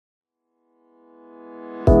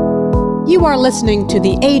You are listening to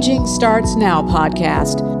the Aging Starts Now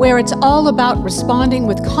podcast, where it's all about responding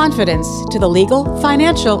with confidence to the legal,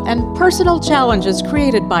 financial, and personal challenges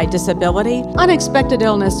created by disability, unexpected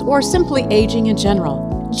illness, or simply aging in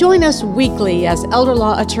general. Join us weekly as elder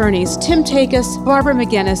law attorneys Tim Takis, Barbara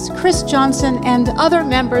McGinnis, Chris Johnson, and other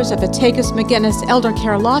members of the Takis McGinnis Elder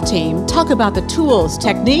Care Law Team talk about the tools,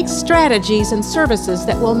 techniques, strategies, and services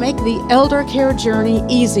that will make the elder care journey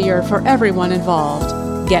easier for everyone involved.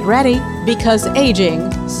 Get ready, because aging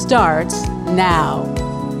starts now.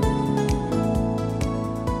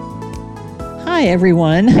 Hi,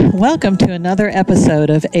 everyone. Welcome to another episode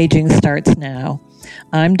of Aging Starts Now.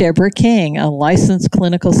 I'm Debra King, a licensed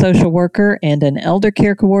clinical social worker and an elder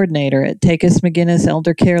care coordinator at Takis McGinnis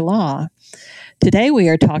Elder Care Law. Today we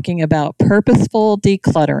are talking about purposeful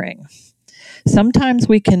decluttering. Sometimes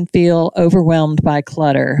we can feel overwhelmed by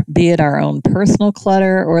clutter, be it our own personal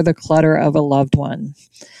clutter or the clutter of a loved one.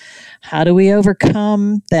 How do we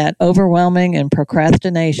overcome that overwhelming and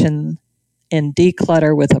procrastination and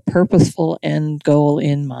declutter with a purposeful end goal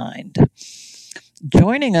in mind?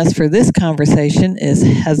 Joining us for this conversation is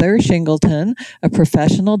Heather Shingleton, a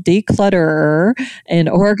professional declutterer and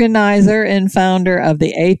organizer and founder of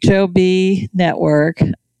the HOB Network,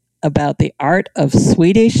 about the art of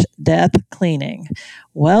Swedish Death Cleaning.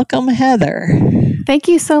 Welcome, Heather. Thank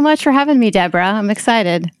you so much for having me, Debra. I'm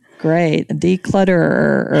excited. Great.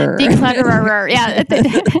 Declutterer. Declutterer. Yeah.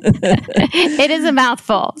 It is a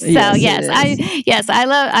mouthful. So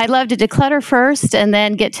I love to declutter first and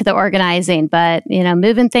then get to the organizing. But,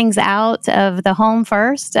 moving things out of the home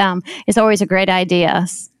first is always a great idea.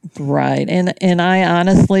 Right. And I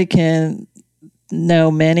honestly can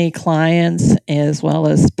know many clients, as well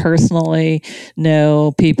as personally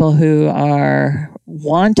know people who are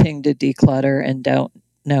wanting to declutter and don't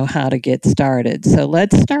know how to get started. So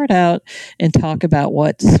let's start out and talk about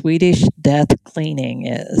what Swedish Death Cleaning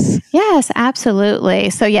is. Yes, absolutely.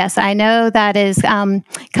 So yes, I know that is kind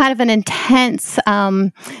of an intense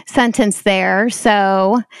sentence there.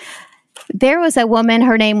 So there was a woman,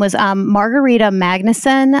 her name was Margareta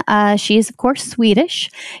Magnusson. She's, of course, Swedish.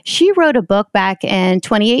 She wrote a book back in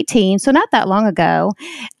 2018, so not that long ago,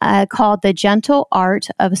 called The Gentle Art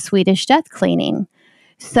of Swedish Death Cleaning.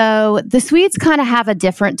 So the Swedes kind of have a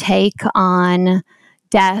different take on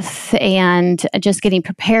death and just getting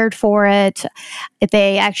prepared for it.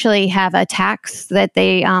 They actually have a tax that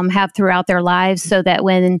they have throughout their lives, so that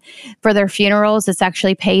for their funerals, it's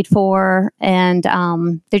actually paid for, and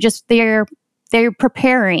they're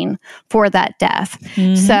preparing for that death.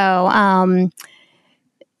 Mm-hmm.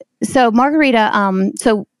 So Margareta,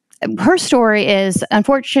 her story is,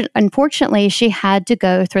 unfortunately, she had to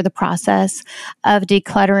go through the process of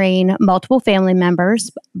decluttering multiple family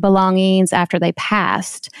members' belongings after they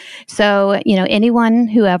passed. So, anyone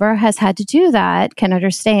who ever has had to do that can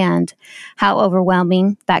understand how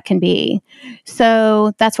overwhelming that can be.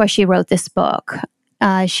 So that's why she wrote this book.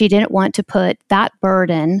 She didn't want to put that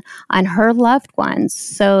burden on her loved ones.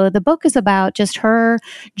 So the book is about just her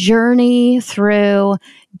journey through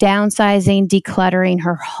downsizing, decluttering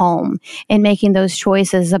her home, and making those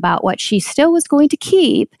choices about what she still was going to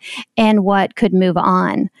keep and what could move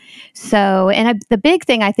on. So, the big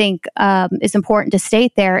thing I think is important to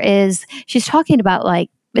state there is she's talking about,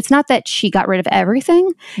 it's not that she got rid of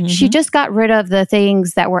everything. Mm-hmm. She just got rid of the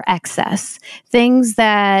things that were excess. Things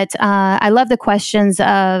that, I love the questions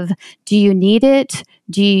of, do you need it?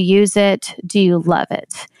 Do you use it? Do you love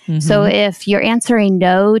it? Mm-hmm. So if you're answering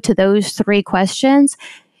no to those three questions,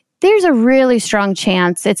 there's a really strong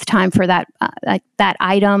chance it's time for that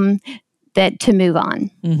item to move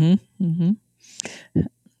on. Mm-hmm. Mm-hmm.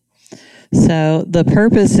 So the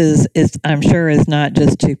purpose is I'm sure is not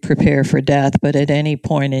just to prepare for death, but at any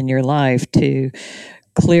point in your life to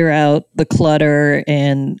clear out the clutter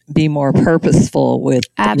and be more purposeful with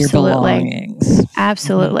your belongings.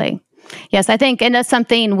 Absolutely. Mm-hmm. Yes, I think, and that's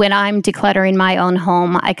something when I'm decluttering my own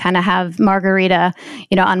home, I kind of have Margareta,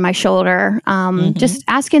 on my shoulder, just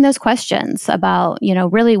asking those questions about,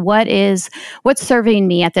 really what's serving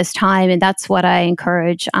me at this time. And that's what I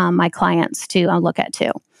encourage my clients to look at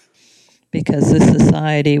too. Because this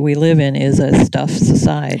society we live in is a stuffed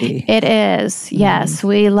society. It is, yes. Mm-hmm.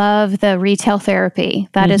 We love the retail therapy.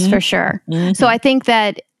 That is for sure. Mm-hmm. So I think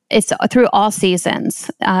that it's through all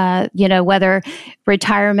seasons, whether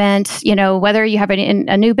retirement, whether you have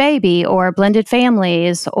a new baby or blended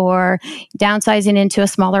families or downsizing into a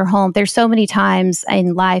smaller home. There's so many times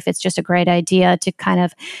in life, it's just a great idea to kind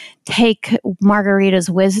of take Margareta's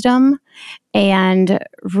wisdom and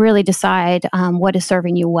really decide what is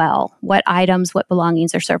serving you well, what items, what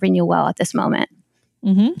belongings are serving you well at this moment.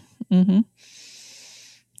 Mm-hmm. Mm-hmm.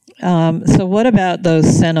 So what about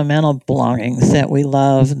those sentimental belongings that we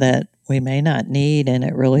love that we may not need and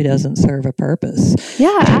it really doesn't serve a purpose?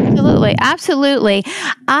 Yeah, absolutely. Absolutely.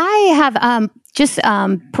 I have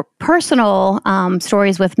personal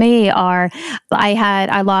stories with me are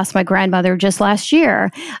I lost my grandmother just last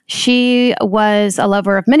year. She was a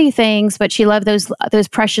lover of many things, but she loved those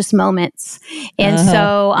precious moments. And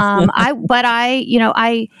so I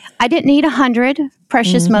didn't need 100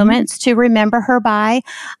 precious moments to remember her by.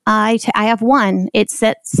 I have one. It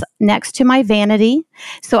sits next to my vanity,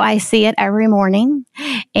 so I see it every morning.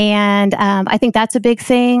 And I think that's a big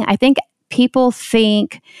thing. I think people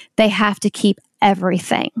think they have to keep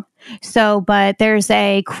everything. But there's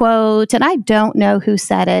a quote, and I don't know who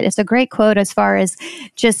said it. It's a great quote as far as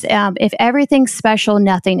just if everything's special,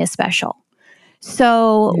 nothing is special.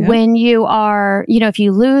 So when you are, if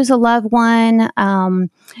you lose a loved one,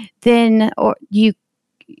 then or you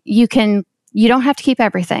don't have to keep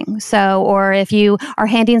everything. So, or if you are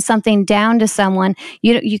handing something down to someone,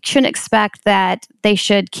 you shouldn't expect that they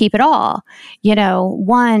should keep it all.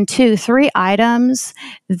 1, 2, 3 items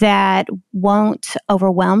that won't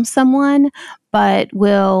overwhelm someone, but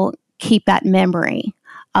will keep that memory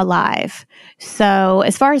alive. So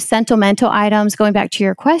as far as sentimental items, going back to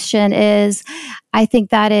your question, I think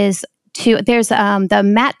that is there's the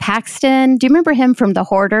Matt Paxton. Do you remember him from The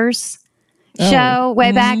Hoarders show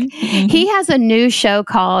way back? He has a new show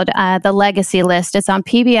called The Legacy List. It's on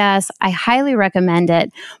PBS. I highly recommend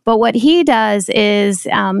it. But what he does is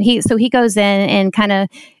he goes in and kind of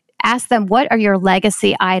asks them, what are your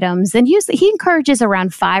legacy items? And usually he encourages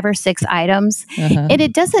around 5 or 6 items. And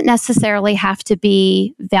it doesn't necessarily have to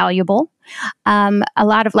be valuable. A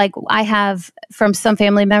lot of I have from some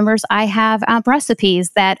family members, I have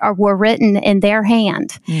recipes that were written in their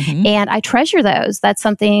hand, and I treasure those. That's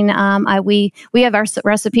something we have our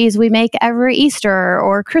recipes we make every Easter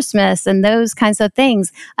or Christmas and those kinds of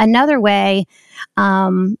things. Another way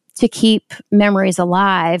to keep memories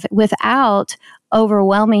alive without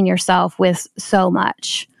overwhelming yourself with so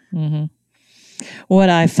much. What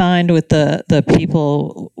I find with the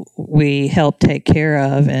people we help take care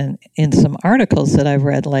of, and in some articles that I've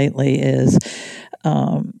read lately, is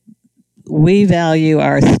we value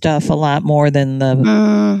our stuff a lot more than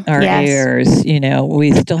our heirs.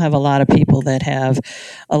 We still have a lot of people that have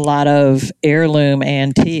a lot of heirloom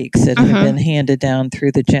antiques that have been handed down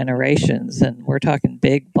through the generations, and we're talking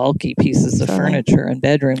big, bulky pieces of furniture and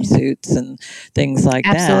bedroom suits and things like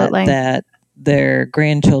that their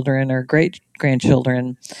grandchildren or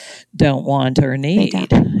great-grandchildren don't want or need.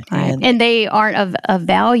 And they aren't of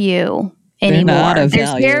value anymore. They're not of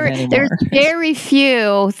value anymore. There's very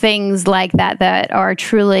few things like that are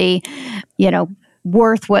truly,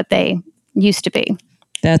 worth what they used to be.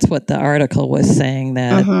 That's what the article was saying,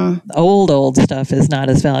 that old stuff is not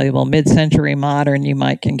as valuable. Mid-century modern you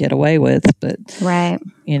can get away with, but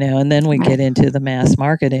and then we get into the mass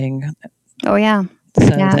marketing. Oh yeah. So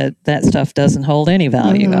that stuff doesn't hold any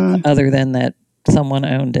value other than that someone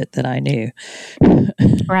owned it that I knew.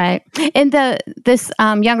 Right. And this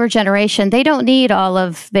younger generation, they don't need all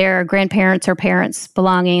of their grandparents or parents'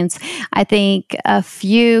 belongings. I think a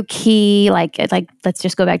few key, like let's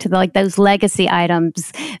just go back to those legacy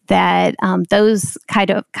items that those kind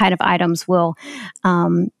of items will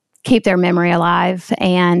keep their memory alive.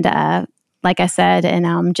 And like I said, and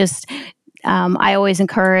I always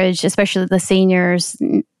encourage, especially the seniors,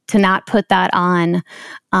 to not put that on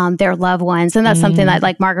their loved ones. And that's something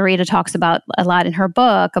that Margarita talks about a lot in her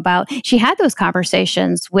book, about she had those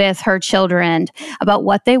conversations with her children about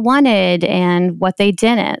what they wanted and what they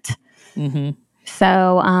didn't.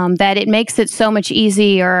 So that it makes it so much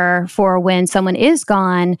easier for when someone is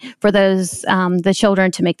gone for those the children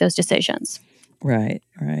to make those decisions. Right.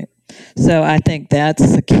 So I think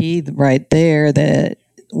that's the key right there that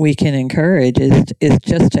we can encourage is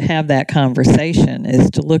just to have that conversation, is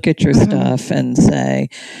to look at your stuff and say,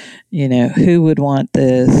 who would want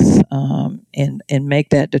this, and make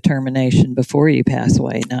that determination before you pass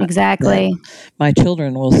away. Not exactly. My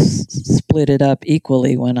children will split it up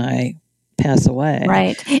equally when I pass away.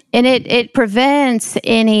 Right. And it prevents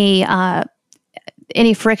any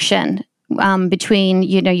friction between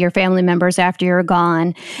your family members after you're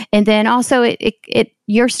gone, and then also it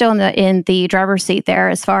you're still in the driver's seat there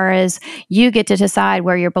as far as you get to decide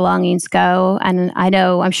where your belongings go. And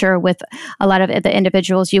I'm sure with a lot of the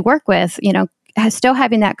individuals you work with, still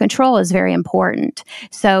having that control is very important.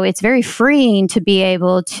 So it's very freeing to be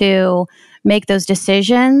able to make those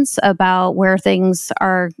decisions about where things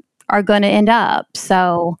are going to end up.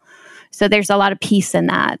 So there's a lot of peace in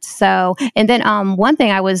that. So, and then one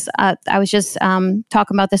thing I was just talking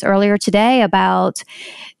about this earlier today about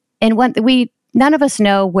and none of us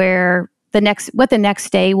know what the next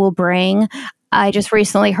day will bring. I just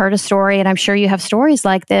recently heard a story, and I'm sure you have stories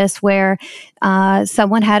like this, where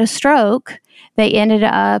someone had a stroke. They ended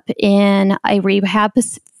up in a rehab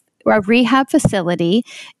facility,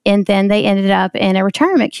 and then they ended up in a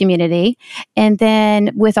retirement community. And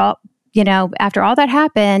then after all that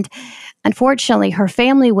happened, unfortunately, her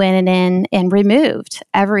family went in and removed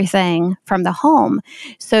everything from the home.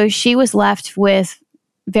 So she was left with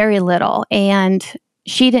very little, and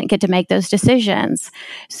she didn't get to make those decisions.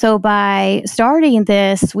 So by starting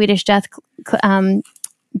this Swedish death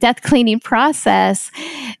cleaning process,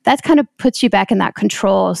 that kind of puts you back in that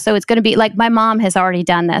control. So it's going to be like, my mom has already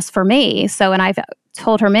done this for me. So, and I've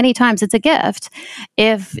told her many times, it's a gift.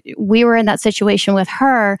 If we were in that situation with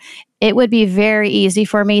her, it would be very easy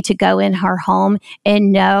for me to go in her home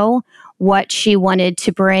and know what she wanted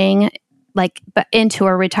to bring into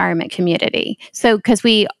a retirement community. So, because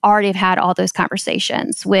we already have had all those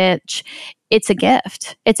conversations, which it's a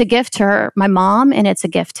gift. It's a gift to her, my mom, and it's a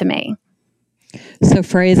gift to me. So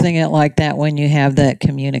phrasing it like that when you have that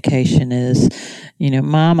communication is,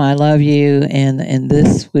 Mom, I love you, and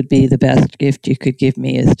this would be the best gift you could give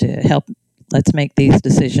me, is to help. Let's make these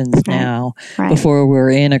decisions now before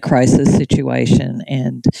we're in a crisis situation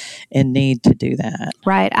and need to do that.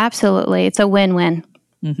 Right. Absolutely. It's a win-win.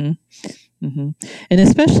 Mm-hmm. Mm-hmm. And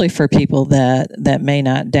especially for people that may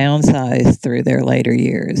not downsize through their later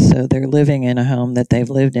years. So they're living in a home that they've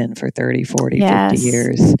lived in for 30, 40, 50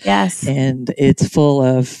 years. Yes. And it's full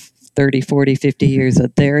of 30, 40, 50 years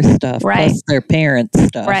of their stuff, plus their parents'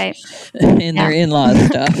 stuff, and their in-laws'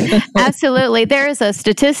 stuff. Absolutely. There is a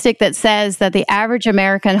statistic that says that the average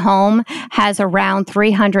American home has around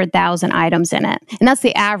 300,000 items in it. And that's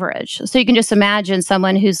the average. So you can just imagine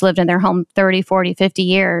someone who's lived in their home 30, 40, 50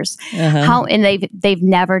 years, and they've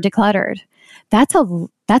never decluttered. That's a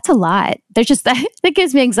lot. There's just that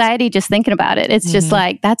gives me anxiety just thinking about it. It's just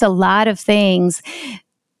like, that's a lot of things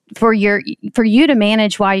for you to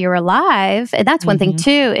manage while you're alive. And that's one thing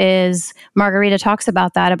too, is Margarita talks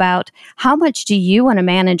about that, about how much do you want to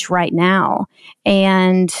manage right now?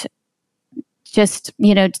 And just,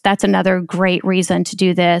 that's another great reason to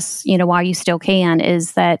do this, while you still can,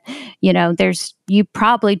 is that, you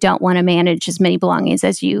probably don't want to manage as many belongings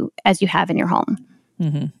as you have in your home.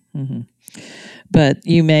 Mm-hmm. Mm-hmm. But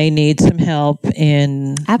you may need some help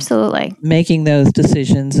in making those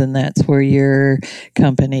decisions, and that's where your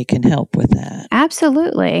company can help with that.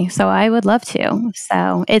 Absolutely. So I would love to.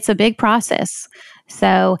 So it's a big process.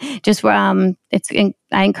 So just I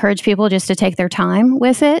encourage people just to take their time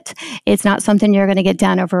with it. It's not something you're going to get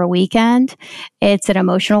done over a weekend. It's an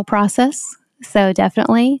emotional process. So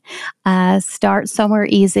definitely start somewhere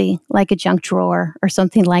easy, like a junk drawer or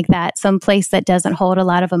something like that, some place that doesn't hold a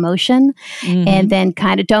lot of emotion. And then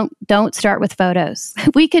kind of don't start with photos.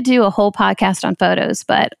 We could do a whole podcast on photos,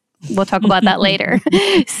 but we'll talk about that later.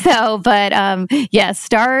 So, but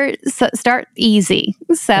start easy.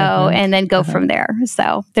 So, and then go from there.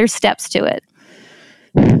 So there's steps to it.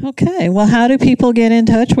 Okay. Well, how do people get in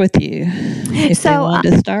touch with you if they want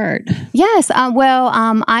to start? Yes.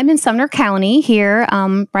 I'm in Sumner County here,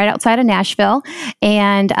 right outside of Nashville.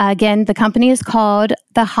 And again, the company is called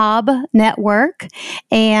the HOB Network.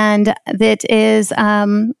 And that is,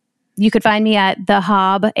 you could find me at the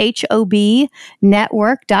HOB,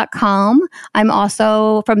 HOBnetwork.com. I'm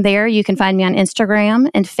also from there. You can find me on Instagram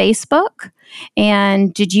and Facebook.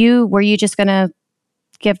 And were you just going to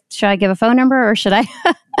should I give a phone number, or should I?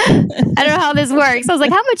 I don't know how this works. I was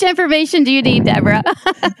like, how much information do you need, Debra?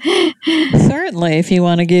 Certainly. If you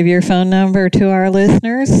want to give your phone number to our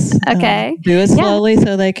listeners, okay. Do it slowly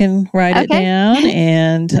so they can write it down.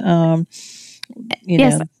 And,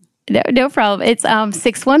 yes. No problem. It's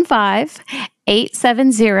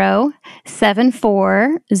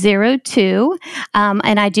 615-870-7402.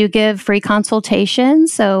 And I do give free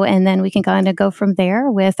consultations. So, and then we can kind of go from there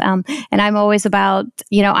with, and I'm always about,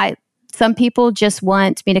 some people just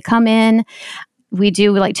want me to come in. We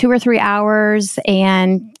do like 2 or 3 hours,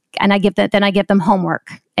 and I give them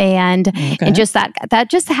homework. And just that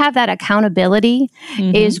just to have that accountability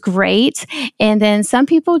is great. And then some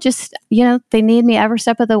people just, they need me every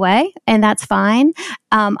step of the way, and that's fine.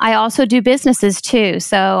 I also do businesses too.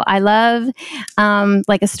 So I love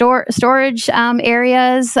like a storage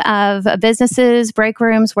areas of businesses, break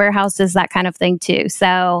rooms, warehouses, that kind of thing too.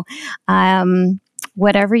 So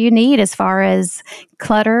whatever you need as far as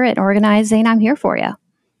clutter and organizing, I'm here for you.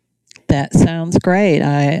 That sounds great.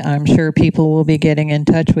 I'm sure people will be getting in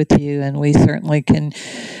touch with you, and we certainly can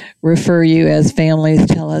refer you as families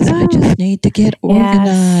tell us, I just need to get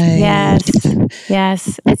organized.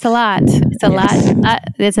 Yes. It's a lot. It's a lot.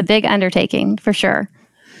 It's a big undertaking for sure.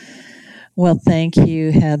 Well, thank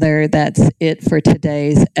you, Heather. That's it for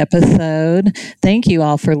today's episode. Thank you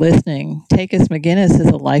all for listening. Takis McGinnis is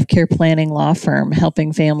a life care planning law firm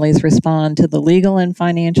helping families respond to the legal and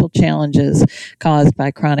financial challenges caused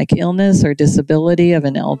by chronic illness or disability of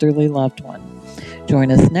an elderly loved one. Join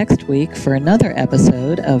us next week for another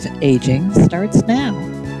episode of Aging Starts Now.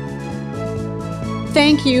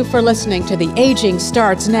 Thank you for listening to the Aging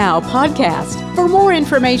Starts Now podcast. For more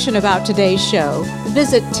information about today's show,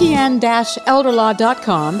 visit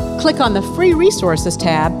tn-elderlaw.com, click on the Free Resources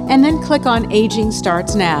tab, and then click on Aging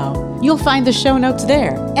Starts Now. You'll find the show notes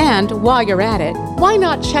there. And while you're at it, why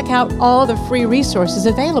not check out all the free resources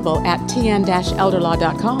available at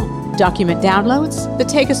tn-elderlaw.com? Document downloads, the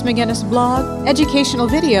Takis McGinnis blog, educational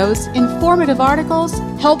videos, informative articles,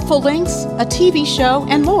 helpful links, a TV show,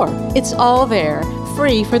 and more. It's all there,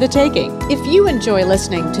 free for the taking. If you enjoy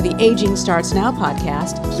listening to the Aging Starts Now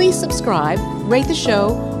podcast, please subscribe, rate the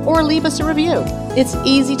show, or leave us a review. It's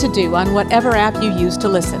easy to do on whatever app you use to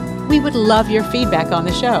listen. We would love your feedback on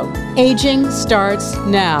the show. Aging Starts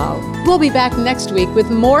Now. We'll be back next week with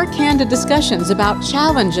more candid discussions about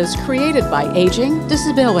challenges created by aging,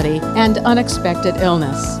 disability, and unexpected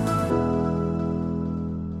illness.